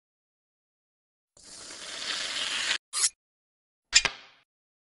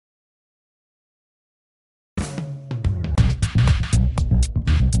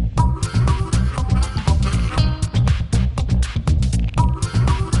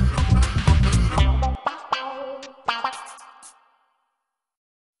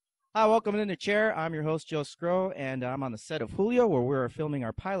Hi, welcome in the chair. I'm your host, Joe Scro, and I'm on the set of Julio, where we're filming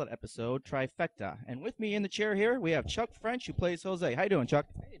our pilot episode, Trifecta. And with me in the chair here, we have Chuck French, who plays Jose. How you doing, Chuck?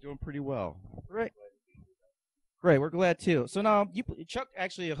 Hey, doing pretty well. Great. Great, we're glad too. So now, Chuck,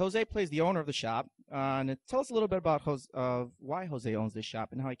 actually, Jose plays the owner of the shop. And tell us a little bit about why Jose owns this shop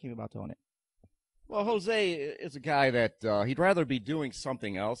and how he came about to own it. Well, Jose is a guy that he'd rather be doing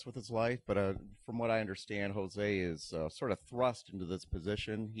something else with his life, but from what I understand, Jose is sort of thrust into this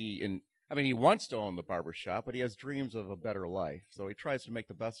position. He wants to own the barber shop, but he has dreams of a better life, so he tries to make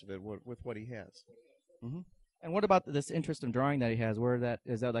the best of it with what he has. Mm-hmm. And what about this interest in drawing that he has?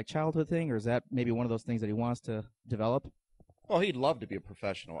 Is that like childhood thing, or is that maybe one of those things that he wants to develop? Well, he'd love to be a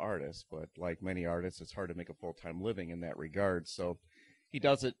professional artist, but like many artists, it's hard to make a full-time living in that regard. So he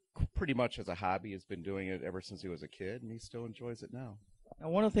does it pretty much as a hobby. He's been doing it ever since he was a kid, and he still enjoys it now. Now,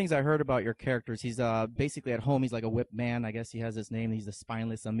 one of the things I heard about your characters, he's basically at home, he's like a whip man. I guess he has his name. He's a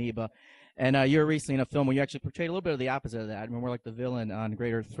spineless amoeba. And you're recently in a film where you actually portrayed a little bit of the opposite of that. I mean, more like the villain on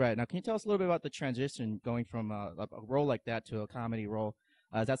Greater Threat. Now, can you tell us a little bit about the transition going from a role like that to a comedy role?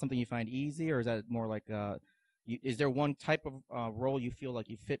 Is that something you find easy, or is that more like is there one type of role you feel like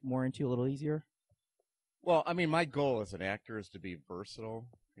you fit more into a little easier? Well, I mean, my goal as an actor is to be versatile,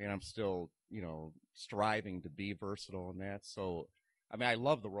 and I'm still, striving to be versatile in that. So, I mean, I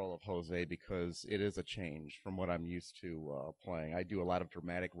love the role of Jose because it is a change from what I'm used to playing. I do a lot of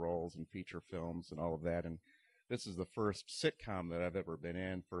dramatic roles and feature films and all of that, and this is the first sitcom that I've ever been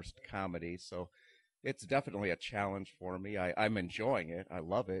in, first comedy. So it's definitely a challenge for me. I'm enjoying it. I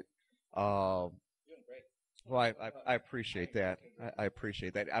love it. Doing great. Well, I appreciate that. I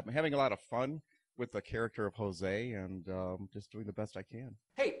appreciate that. I'm having a lot of fun with the character of Jose and just doing the best I can.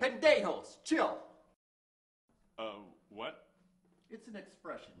 Hey, pendejos, chill. What? It's an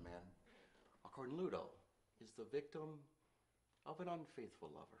expression, man. A cornudo is the victim of an unfaithful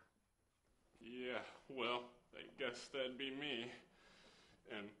lover. Yeah, well, I guess that'd be me.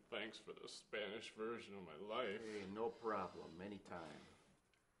 And thanks for the Spanish version of my life. Hey, no problem. Anytime.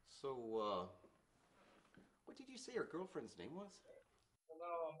 So, what did you say your girlfriend's name was? Well,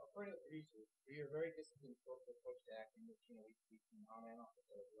 no, I'm afraid of the producers. We are very disciplined approach to acting, which we can on and off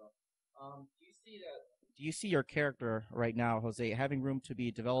as well. Do you see your character right now, Jose, having room to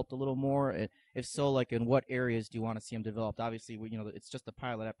be developed a little more? And if so, like in what areas do you want to see him developed? Obviously, it's just a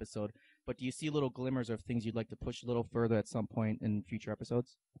pilot episode, but do you see little glimmers of things you'd like to push a little further at some point in future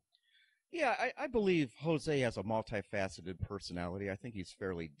episodes? Yeah, I believe Jose has a multifaceted personality. I think he's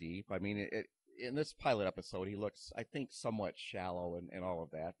fairly deep. I mean, in this pilot episode, he looks, I think, somewhat shallow and all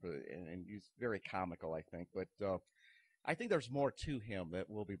of that, and he's very comical, I think. But I think there's more to him that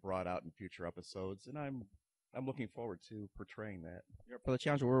will be brought out in future episodes, and I'm looking forward to portraying that. For the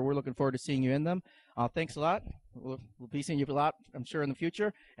challenge, we're looking forward to seeing you in them. Thanks a lot. We'll be seeing you a lot, I'm sure, in the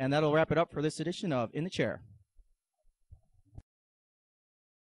future, and that'll wrap it up for this edition of In the Chair.